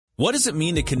What does it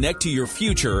mean to connect to your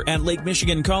future at Lake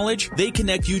Michigan College? They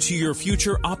connect you to your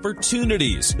future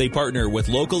opportunities. They partner with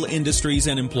local industries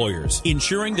and employers,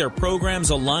 ensuring their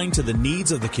programs align to the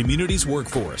needs of the community's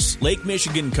workforce. Lake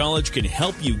Michigan College can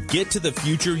help you get to the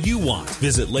future you want.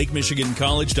 Visit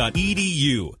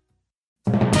lakemichigancollege.edu.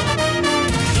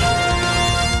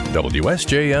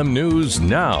 WSJM News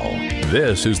Now.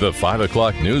 This is the 5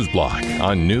 o'clock news block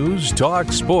on News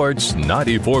Talk Sports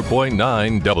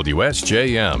 94.9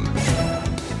 WSJM.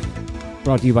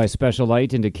 Brought to you by Special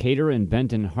Light in Decatur and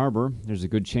Benton Harbor. There's a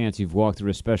good chance you've walked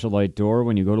through a Special Light door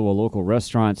when you go to a local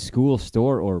restaurant, school,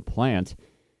 store, or plant.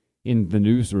 In the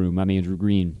newsroom, I'm Andrew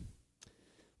Green.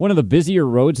 One of the busier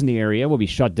roads in the area will be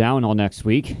shut down all next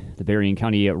week. The Berrien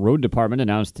County Road Department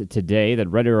announced today that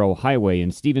Red Arrow Highway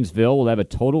in Stevensville will have a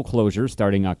total closure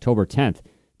starting October 10th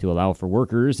to allow for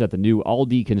workers at the new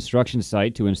Aldi construction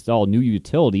site to install new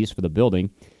utilities for the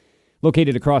building.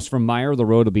 Located across from Meyer, the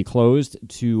road will be closed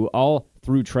to all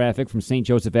through traffic from St.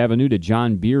 Joseph Avenue to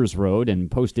John Beers Road, and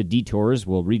posted detours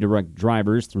will redirect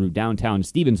drivers through downtown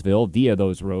Stevensville via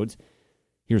those roads.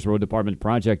 Here's Road Department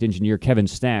project engineer Kevin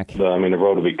Stack. The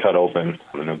road will be cut open,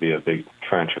 and there'll be a big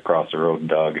trench across the road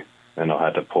dug, and they'll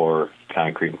have to pour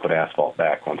concrete and put asphalt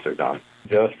back once they're done.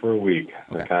 Just for a week.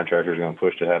 Okay. The contractor's going to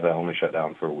push to have that only shut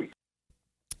down for a week.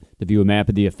 To view a map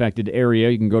of the affected area,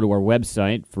 you can go to our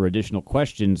website. For additional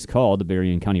questions, call the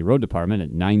Berrien County Road Department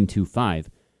at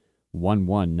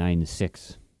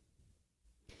 925-1196.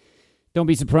 Don't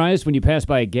be surprised when you pass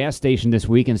by a gas station this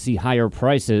week and see higher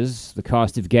prices. The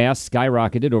cost of gas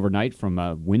skyrocketed overnight from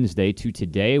Wednesday to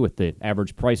today, with the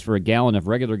average price for a gallon of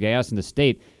regular gas in the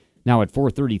state now at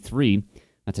 $4.33.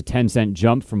 That's a 10-cent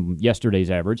jump from yesterday's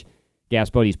average. Gas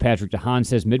Buddy's Patrick DeHaan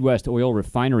says Midwest oil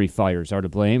refinery fires are to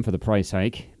blame for the price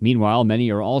hike. Meanwhile, many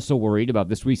are also worried about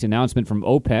this week's announcement from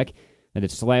OPEC that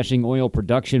it's slashing oil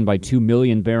production by 2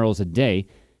 million barrels a day.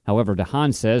 However,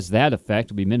 DeHaan says that effect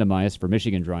will be minimized for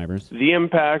Michigan drivers. The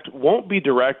impact won't be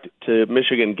direct to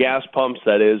Michigan gas pumps,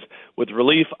 that is, with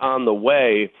relief on the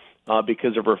way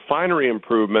because of refinery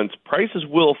improvements. Prices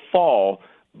will fall,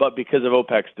 but because of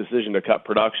OPEC's decision to cut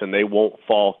production, they won't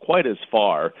fall quite as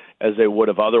far as they would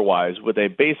have otherwise. With a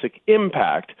basic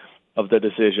impact of the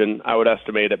decision, I would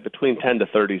estimate it between 10 to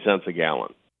 30 cents a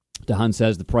gallon. DeHaan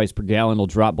says the price per gallon will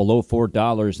drop below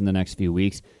 $4 in the next few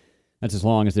weeks. That's as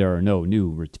long as there are no new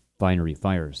refinery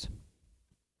fires.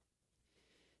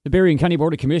 The Berrien County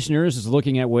Board of Commissioners is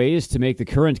looking at ways to make the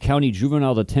current county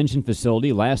juvenile detention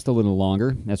facility last a little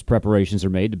longer as preparations are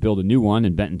made to build a new one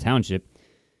in Benton Township.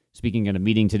 Speaking at a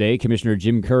meeting today, Commissioner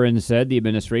Jim Curran said the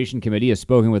administration committee has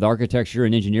spoken with architecture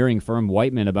and engineering firm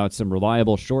Whiteman about some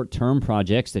reliable short-term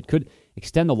projects that could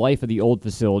extend the life of the old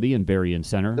facility in Berrien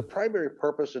Center. The primary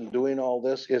purpose in doing all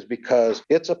this is because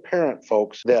it's apparent,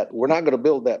 folks, that we're not going to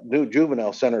build that new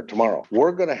juvenile center tomorrow.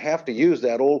 We're going to have to use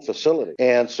that old facility.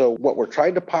 And so what we're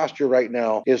trying to posture right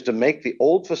now is to make the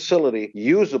old facility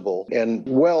usable and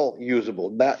well usable,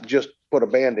 not just put a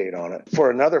Band-Aid on it,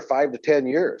 for another 5 to 10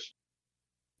 years.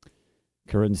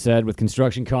 Curran said with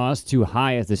construction costs too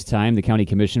high at this time, the county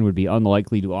commission would be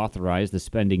unlikely to authorize the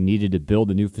spending needed to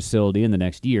build a new facility in the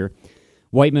next year.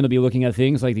 Whiteman will be looking at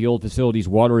things like the old facility's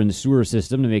water and sewer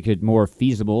system to make it more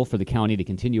feasible for the county to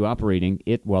continue operating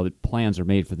it while the plans are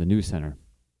made for the new center.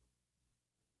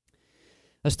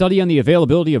 A study on the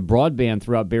availability of broadband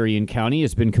throughout Berrien County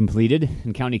has been completed,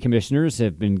 and county commissioners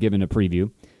have been given a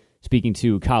preview. Speaking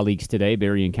to colleagues today,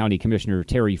 Berrien County Commissioner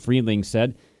Terry Freeling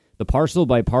said the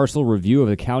parcel-by-parcel review of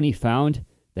the county found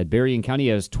that Berrien County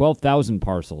has 12,000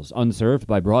 parcels unserved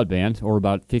by broadband, or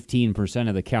about 15%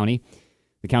 of the county.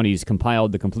 The county's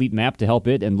compiled the complete map to help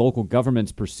it and local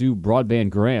governments pursue broadband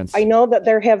grants. I know that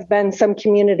there have been some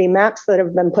community maps that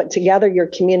have been put together. Your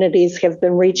communities have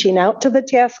been reaching out to the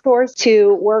task force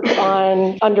to work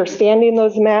on understanding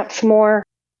those maps more.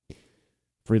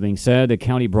 Freeling said a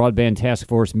county broadband task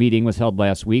force meeting was held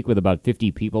last week with about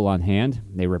 50 people on hand.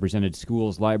 They represented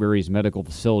schools, libraries, medical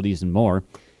facilities, and more.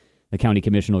 The county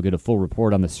commission will get a full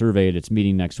report on the survey at its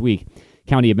meeting next week.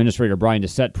 County Administrator Brian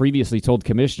Doucette previously told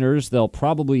commissioners they'll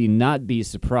probably not be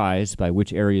surprised by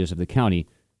which areas of the county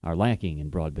are lacking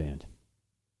in broadband.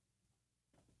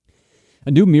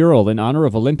 A new mural in honor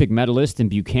of Olympic medalist and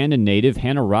Buchanan native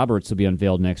Hannah Roberts will be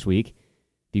unveiled next week.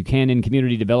 Buchanan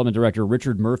Community Development Director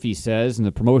Richard Murphy says in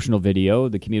the promotional video,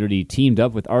 the community teamed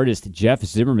up with artist Jeff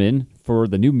Zimmerman for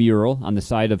the new mural on the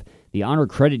side of the Honor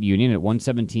Credit Union at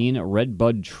 117 Red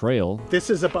Bud Trail. This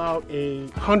is about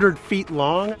 100 feet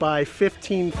long by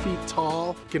 15 feet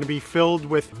tall. Going to be filled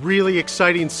with really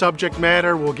exciting subject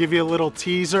matter. We'll give you a little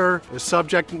teaser. The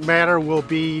subject matter will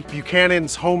be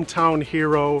Buchanan's hometown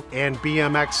hero and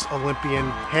BMX Olympian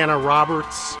Hannah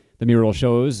Roberts. The mural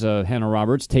shows Hannah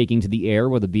Roberts taking to the air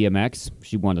with a BMX.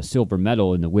 She won a silver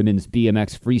medal in the women's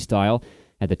BMX freestyle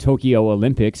at the Tokyo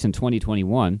Olympics in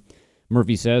 2021.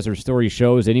 Murphy says her story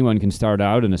shows anyone can start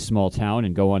out in a small town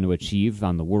and go on to achieve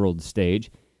on the world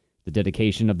stage. The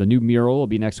dedication of the new mural will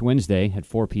be next Wednesday at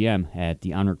 4 p.m. at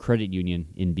the Honor Credit Union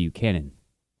in Buchanan.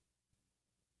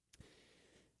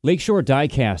 Lakeshore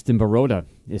Diecast in Baroda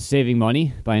is saving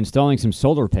money by installing some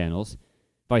solar panels.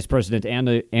 Vice President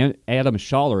Adam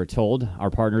Schaller told our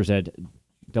partners at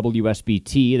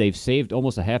WSBT they've saved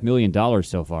almost $500,000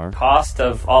 so far. Cost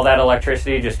of all that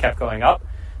electricity just kept going up,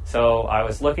 so I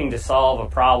was looking to solve a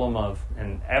problem of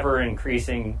an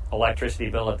ever-increasing electricity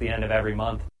bill at the end of every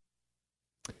month.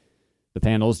 The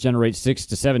panels generate 6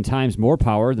 to 7 times more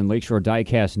power than Lakeshore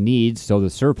Diecast needs, so the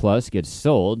surplus gets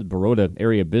sold. Baroda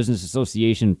Area Business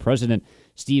Association President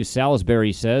Steve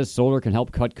Salisbury says solar can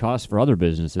help cut costs for other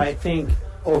businesses. I think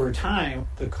over time,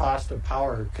 the cost of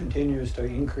power continues to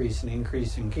increase and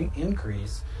increase and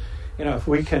increase. You know, if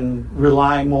we can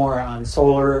rely more on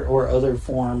solar or other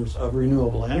forms of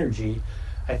renewable energy,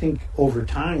 I think over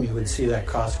time you would see that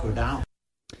cost go down.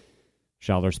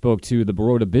 Schaller spoke to the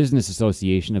Baroda Business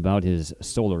Association about his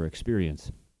solar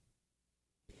experience.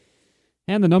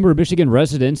 And the number of Michigan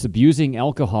residents abusing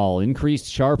alcohol increased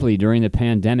sharply during the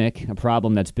pandemic, a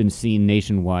problem that's been seen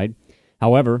nationwide.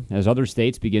 However, as other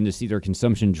states begin to see their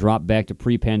consumption drop back to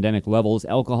pre-pandemic levels,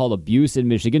 alcohol abuse in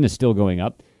Michigan is still going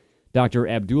up. Dr.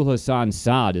 Abdul Hassan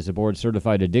Saad is a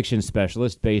board-certified addiction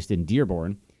specialist based in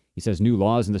Dearborn. He says new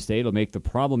laws in the state will make the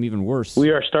problem even worse. We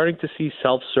are starting to see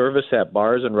self-service at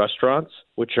bars and restaurants,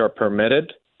 which are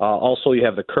permitted. Also, you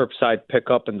have the curbside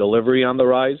pickup and delivery on the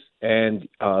rise. And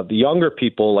the younger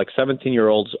people, like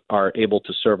 17-year-olds, are able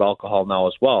to serve alcohol now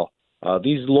as well.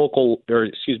 These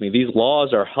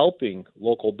laws are helping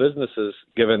local businesses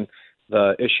given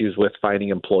the issues with finding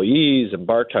employees and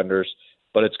bartenders,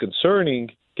 but it's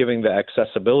concerning given the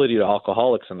accessibility to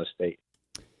alcoholics in the state.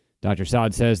 Dr.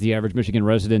 Saad says the average Michigan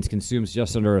resident consumes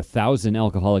just under 1,000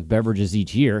 alcoholic beverages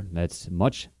each year. That's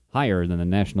much higher than the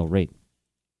national rate.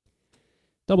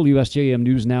 WSJM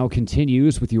News Now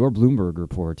continues with your Bloomberg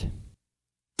report.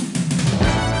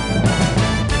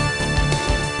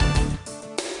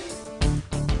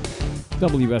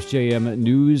 WSJM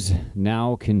News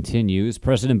Now continues.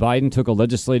 President Biden took a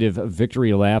legislative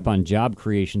victory lap on job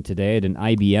creation today at an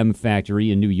IBM factory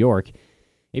in New York.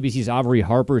 ABC's Avery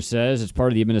Harper says it's part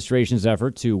of the administration's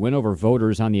effort to win over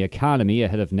voters on the economy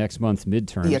ahead of next month's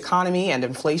midterms. The economy and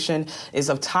inflation is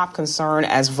of top concern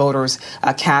as voters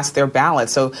cast their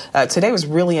ballots. So today was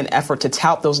really an effort to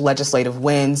tout those legislative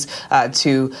wins,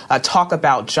 to talk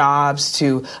about jobs,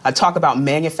 to talk about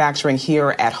manufacturing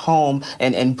here at home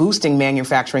and boosting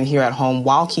manufacturing here at home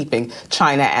while keeping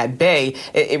China at bay.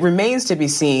 It remains to be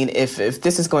seen if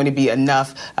this is going to be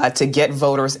enough to get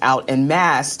voters out en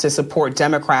masse to support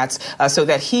Democrats so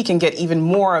that he can get even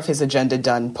more of his agenda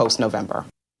done post-November.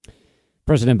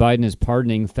 President Biden is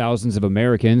pardoning thousands of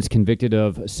Americans convicted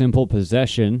of simple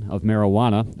possession of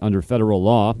marijuana under federal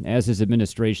law as his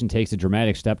administration takes a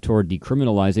dramatic step toward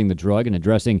decriminalizing the drug and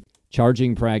addressing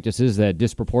charging practices that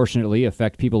disproportionately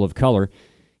affect people of color.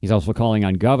 He's also calling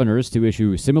on governors to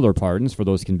issue similar pardons for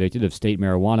those convicted of state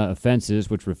marijuana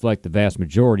offenses, which reflect the vast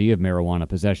majority of marijuana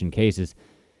possession cases.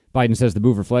 Biden says the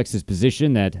move reflects his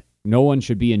position that no one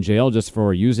should be in jail just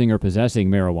for using or possessing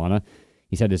marijuana.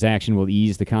 He said this action will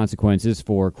ease the consequences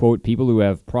for, quote, people who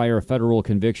have prior federal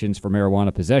convictions for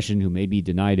marijuana possession who may be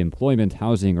denied employment,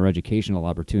 housing, or educational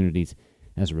opportunities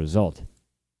as a result.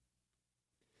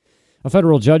 A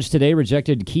federal judge today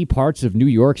rejected key parts of New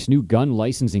York's new gun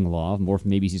licensing law. More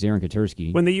from ABC's Aaron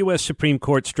Katersky. When the U.S. Supreme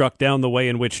Court struck down the way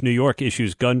in which New York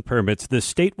issues gun permits, the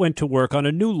state went to work on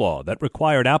a new law that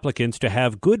required applicants to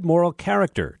have good moral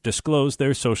character, disclose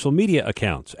their social media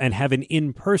accounts, and have an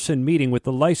in-person meeting with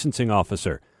the licensing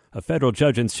officer. A federal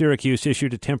judge in Syracuse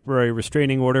issued a temporary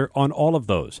restraining order on all of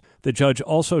those. The judge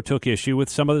also took issue with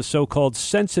some of the so-called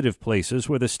sensitive places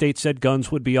where the state said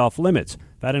guns would be off limits.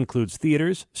 That includes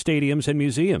theaters, stadiums, and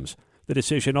museums. The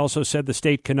decision also said the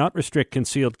state cannot restrict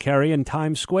concealed carry in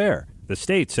Times Square. The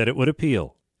state said it would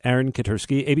appeal. Aaron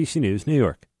Katersky, ABC News, New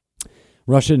York.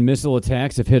 Russian missile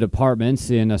attacks have hit apartments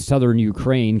in southern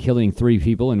Ukraine, killing 3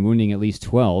 people and wounding at least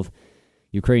 12.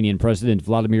 Ukrainian President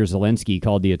Vladimir Zelensky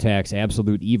called the attacks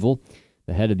absolute evil.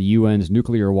 The head of the UN's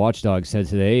nuclear watchdog said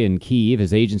today in Kyiv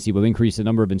his agency will increase the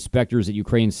number of inspectors at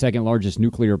Ukraine's second-largest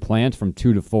nuclear plant from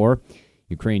 2 to 4.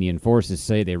 Ukrainian forces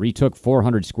say they retook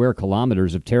 400 square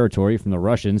kilometers of territory from the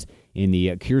Russians in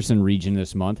the Kherson region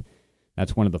this month.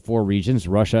 That's one of the 4 regions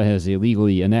Russia has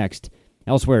illegally annexed.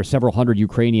 Elsewhere, several hundred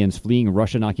Ukrainians fleeing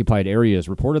Russian-occupied areas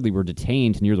reportedly were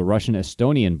detained near the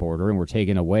Russian-Estonian border and were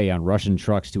taken away on Russian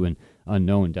trucks to an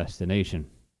unknown destination.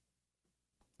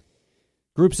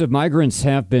 Groups of migrants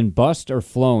have been bused or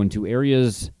flown to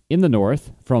areas in the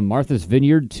north, from Martha's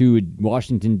Vineyard to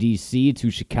Washington, D.C. to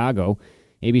Chicago.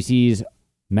 ABC's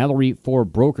Mallory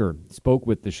Broker spoke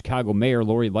with the Chicago mayor,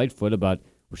 Lori Lightfoot, about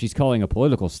what she's calling a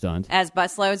political stunt. As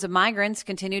busloads of migrants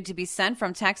continued to be sent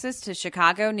from Texas to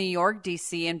Chicago, New York,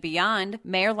 D.C., and beyond,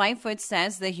 Mayor Lightfoot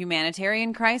says the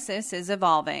humanitarian crisis is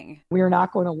evolving. We are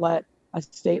not going to let a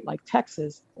state like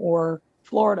Texas or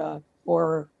Florida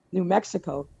or New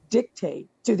Mexico dictate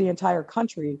to the entire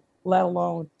country, let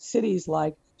alone cities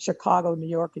like Chicago, New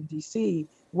York, and D.C.,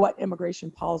 what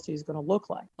immigration policy is going to look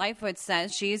like. Lightfoot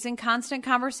says she is in constant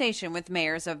conversation with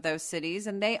mayors of those cities,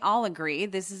 and they all agree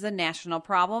this is a national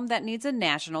problem that needs a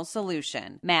national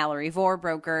solution. Mallory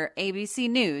Broker, ABC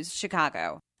News,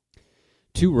 Chicago.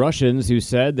 2 Russians who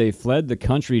said they fled the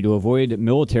country to avoid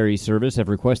military service have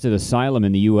requested asylum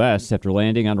in the U.S. after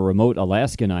landing on a remote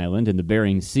Alaskan island in the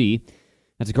Bering Sea.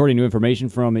 That's according to information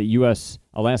from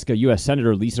Alaska U.S.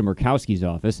 Senator Lisa Murkowski's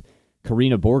office.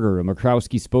 Karina Borger, a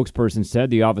Murkowski spokesperson,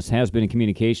 said the office has been in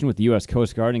communication with the U.S.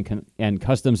 Coast Guard and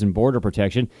Customs and Border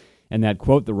Protection, and that,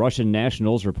 quote, the Russian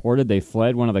nationals reported they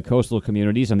fled one of the coastal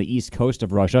communities on the east coast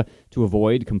of Russia to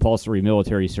avoid compulsory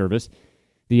military service.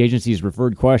 The agencies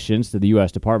referred questions to the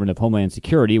U.S. Department of Homeland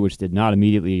Security, which did not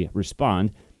immediately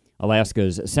respond.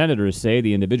 Alaska's senators say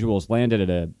the individuals landed at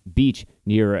a beach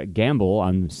near Gamble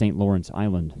on St. Lawrence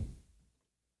Island.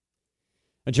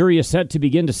 A jury is set to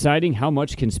begin deciding how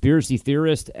much conspiracy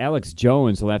theorist Alex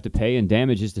Jones will have to pay in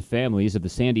damages to families of the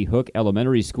Sandy Hook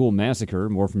Elementary School massacre.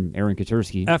 More from Aaron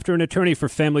Katersky. After an attorney for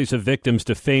families of victims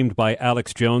defamed by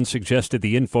Alex Jones suggested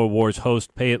the InfoWars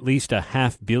host pay at least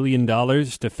 $500 million,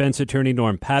 defense attorney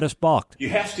Norm Pattis balked. You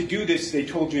have to do this, they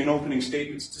told you in opening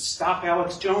statements, to stop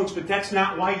Alex Jones, but that's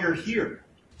not why you're here.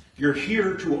 You're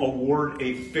here to award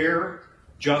a fair,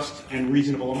 just, and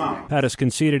reasonable amount. Pattis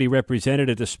conceded he represented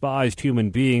a despised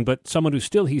human being, but someone who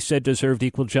still, he said, deserved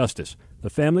equal justice. The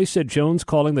family said Jones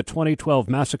calling the 2012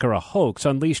 massacre a hoax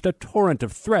unleashed a torrent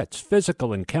of threats,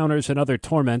 physical encounters, and other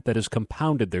torment that has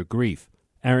compounded their grief.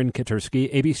 Aaron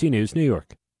Katersky, ABC News, New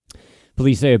York.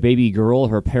 Police say a baby girl,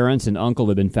 her parents, and uncle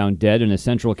have been found dead in a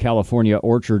Central California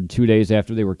orchard 2 days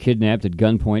after they were kidnapped at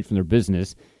gunpoint from their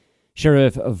business.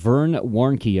 Sheriff Vern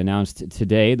Warnke announced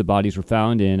today the bodies were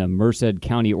found in a Merced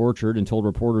County orchard and told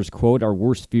reporters, quote, our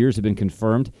worst fears have been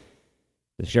confirmed.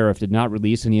 The sheriff did not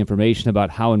release any information about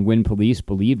how and when police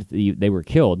believed they were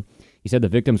killed. He said the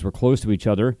victims were close to each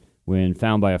other when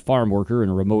found by a farm worker in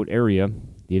a remote area.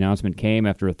 The announcement came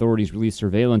after authorities released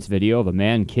surveillance video of a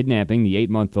man kidnapping the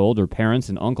 8-month-old, her parents,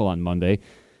 and uncle on Monday.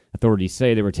 Authorities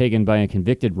say they were taken by a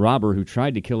convicted robber who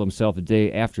tried to kill himself a day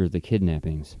after the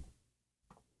kidnappings.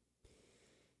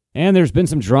 And there's been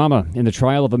some drama in the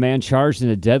trial of a man charged in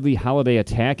a deadly holiday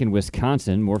attack in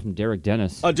Wisconsin. More from Derek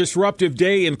Dennis. A disruptive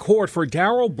day in court for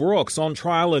Darrell Brooks, on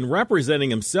trial and representing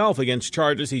himself against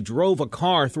charges he drove a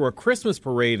car through a Christmas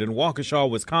parade in Waukesha,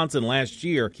 Wisconsin last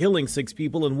year, killing 6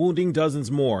 people and wounding dozens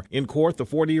more. In court, the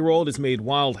 40-year-old has made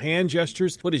wild hand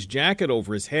gestures, put his jacket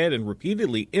over his head, and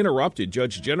repeatedly interrupted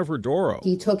Judge Jennifer Doro.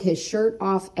 He took his shirt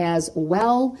off as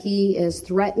well. He is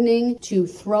threatening to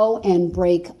throw and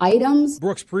break items.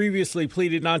 Brooks previously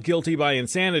pleaded not guilty by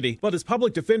insanity, but his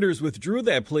public defenders withdrew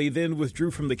that plea, then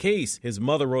withdrew from the case. His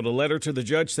mother wrote a letter to the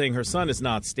judge saying her son is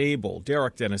not stable.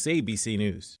 Derek Dennis, ABC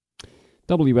News.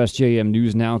 WSJM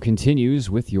News Now continues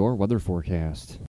with your weather forecast.